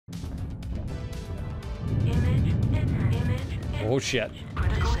Oh shit.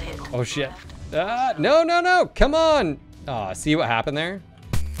 Oh shit. No, no, no. Come on. See what happened there?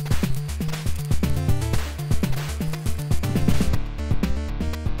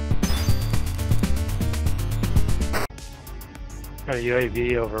 Got a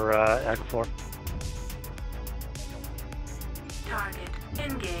UAV over Echo 4. Target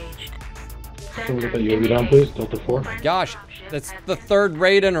engaged. Can we get that UAV down, please? Delta 4. Oh my gosh, that's the third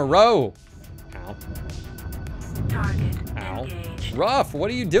raid in a row. Ow. Target Ow. engaged. Rough, what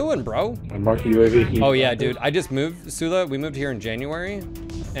are you doing, bro? I marked the UAV. Oh yeah, dude, I just moved, Sula, we moved here in January,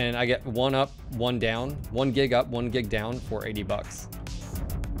 and I get 1 up, 1 down, 1 gig up, 1 gig down for 80 bucks.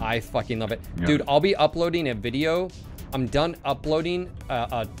 I fucking love it. Yeah. Dude, I'll be uploading a video. I'm done uploading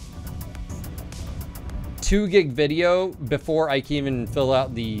a 2 gig video before I can even fill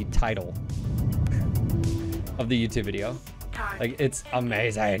out the title of the YouTube video. Like, it's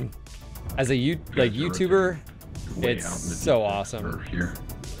amazing. As a YouTuber, it's so awesome. Here.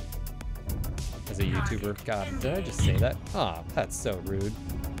 As a YouTuber. God, did I just say that? Ah, that's so rude.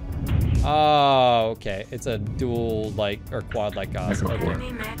 Oh, okay. It's a dual or quad light Gauss.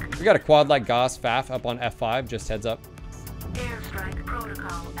 Okay. We got a quad light Gauss FAF up on F5, just heads up. Airstrike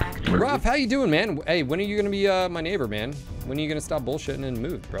protocol active. Ruff, how you doing, man? Hey, when are you gonna be my neighbor, man? When are you gonna stop bullshitting and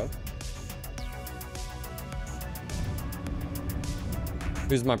move, bro?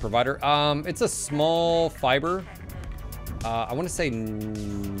 Who's my provider? It's a small fiber. I want to say,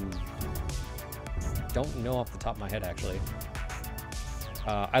 don't know off the top of my head, actually.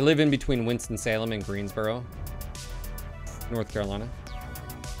 I live in between Winston-Salem and Greensboro, North Carolina.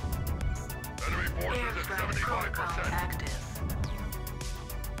 Airstrike protocol active.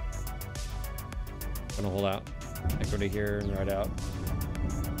 Gonna hold out. Equity here and right out.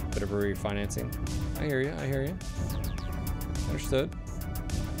 Bit of a refinancing. I hear you. I hear you. Understood.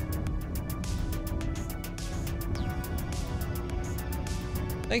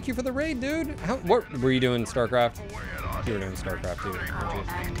 Thank you for the raid, dude. What were you doing, StarCraft? You were doing StarCraft too,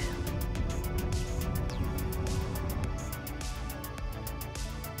 weren't you?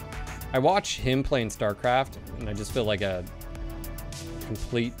 I watch him playing StarCraft, and I just feel like a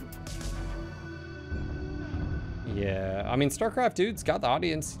complete... Yeah, I mean, StarCraft, dude, it's got the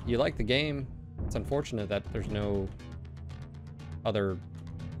audience. You like the game. It's unfortunate that there's no other...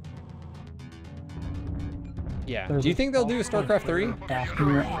 Yeah. Do you think they'll do a StarCraft 3?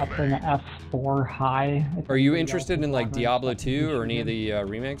 You're up in F4 high. Are you interested in like Diablo 2 or any of the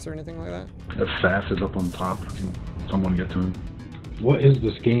remakes or anything like that? The FAF is up on top. Can someone get to him? What is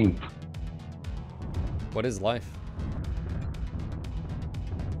this game? What is life?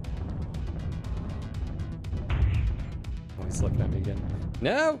 Oh, he's looking at me again.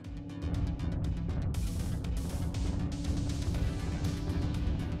 No!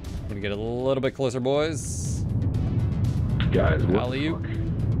 I'm gonna get a little bit closer, boys. Guys, what Alley-oop. the fuck?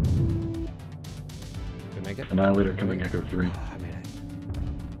 Did we make it? Annihilator coming Echo 3. Oh, I made it.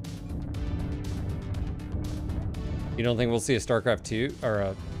 You don't think we'll see a StarCraft 2 or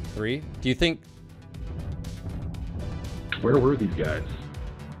a 3? Do you think... Where were these guys?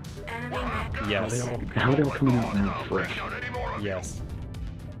 Yes. How are they all coming out now fresh? Yes.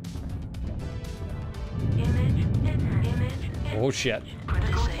 Oh shit.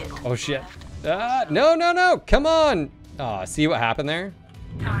 Oh shit. No, no, no! Come on! See what happened there?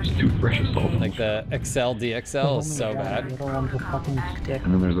 Just too fresh assault. Like the XL DXL is so bad. The other one's a fucking stick.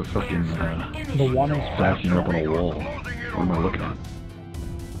 And then there's a fucking The one is flashing up on a wall. What am I looking at?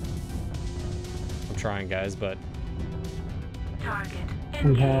 I'm trying, guys, but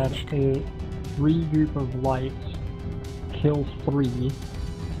we had a 3 group of lights, kill 3,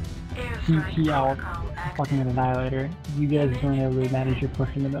 CP out, fucking an annihilator. You guys weren't able to manage your push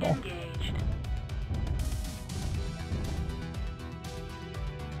in the middle.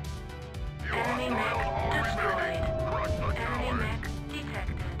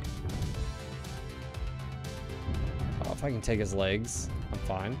 if I can take his legs, I'm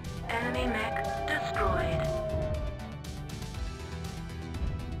fine. Enemy mech destroyed.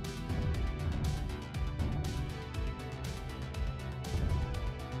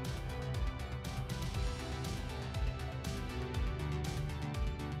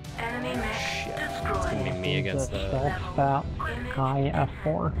 Enemy mech destroyed. It's gonna be me against the... Self-stat, high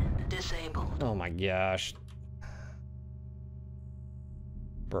F4. Disabled. Oh my gosh.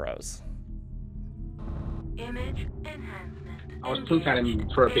 Bros. Image enhancement. I was still kind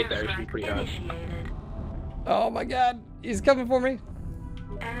of for a bit there, she's pretty hard. Initiated. Oh my god, he's coming for me.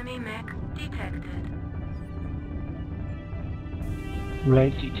 Enemy mech detected.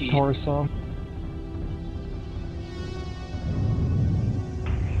 Right torso.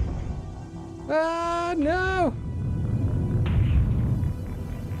 Ah, no.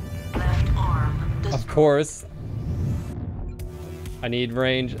 course. I need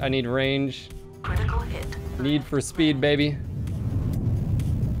range. I need range. Critical hit. Need for speed, baby.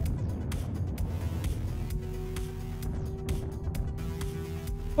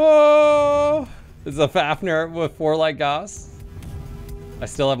 Oh! This is a Fafnir with 4 light Gauss. I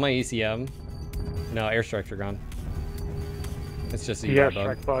still have my ECM. No, airstrikes are gone. It's just a Yeah, bug.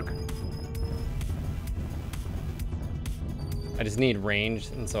 strike bug. I just need range,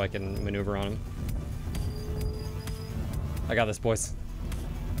 and so I can maneuver on him. I got this, boys.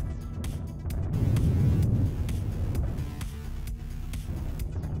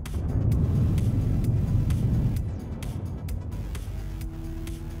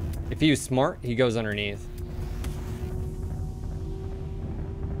 If he was smart, he goes underneath.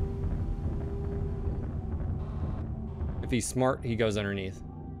 If he's smart, he goes underneath.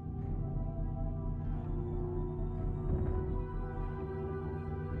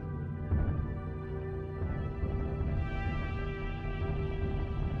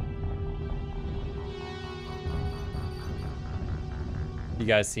 You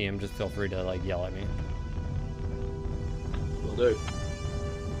guys see him, just feel free to like yell at me. Will do.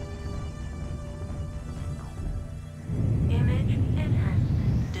 Image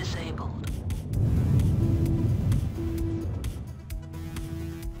enhancement disabled.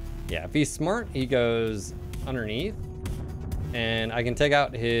 Yeah, if he's smart, he goes underneath. And I can take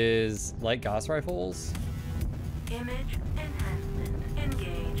out his light Gauss rifles. Image enhancement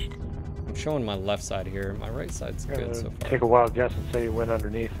engaged. I'm showing my left side here. My right side's good so far. Take a wild guess and say you went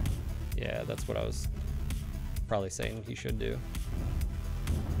underneath. Yeah, that's what I was probably saying he should do.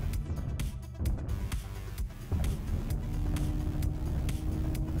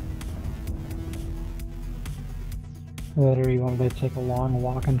 Or you want me to take a long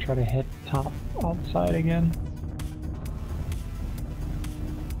walk and try to hit top outside again?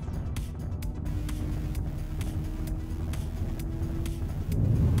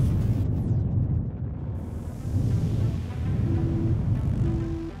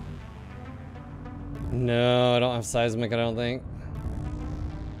 No, I don't have seismic, I don't think.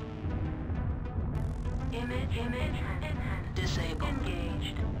 Image enhanced disabled.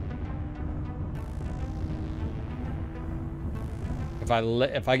 Engaged.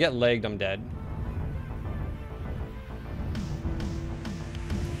 If I get legged, I'm dead.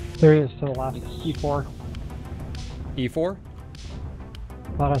 There he is to the left, E4. E4?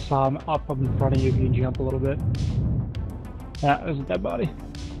 Thought I saw him up in front of you if you jump a little bit. Yeah, there's a dead body.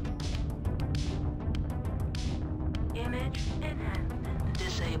 Image enhancement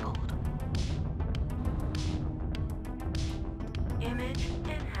disabled. Image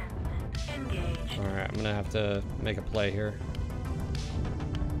enhancement engaged. Alright, I'm gonna have to make a play here.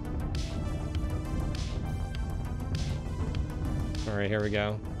 Alright, here we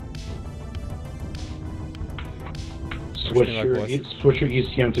go. Switch me luck, your, boys. switch your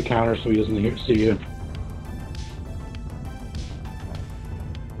ECM to counter so he doesn't see you.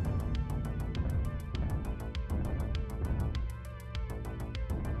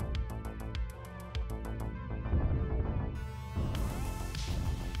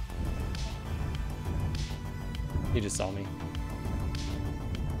 He just saw me.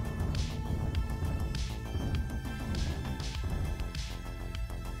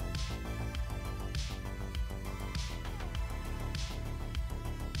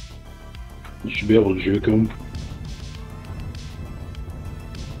 You should be able to juke him.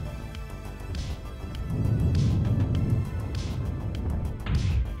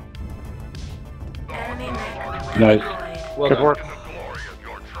 Enemy mech Nice. deployed. Well Good done. work.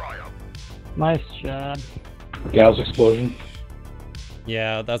 Nice job. Gauss explosion.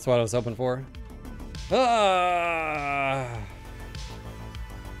 Yeah, that's what I was hoping for. Ah!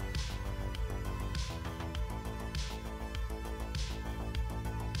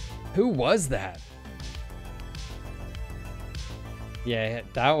 Who was that? Yeah,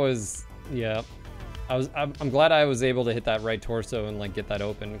 that was, yeah. I'm glad I was able to hit that right torso and like get that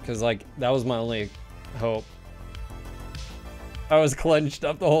open, because like that was my only hope. I was clenched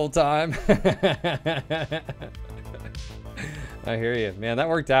up the whole time. I hear you, man. That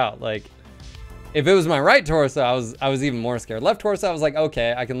worked out. Like, if it was my right torso, I was even more scared. Left torso, I was like,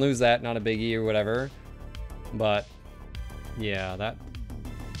 okay, I can lose that, not a biggie or whatever. But yeah, that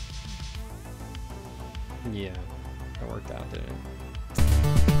worked out, didn't it?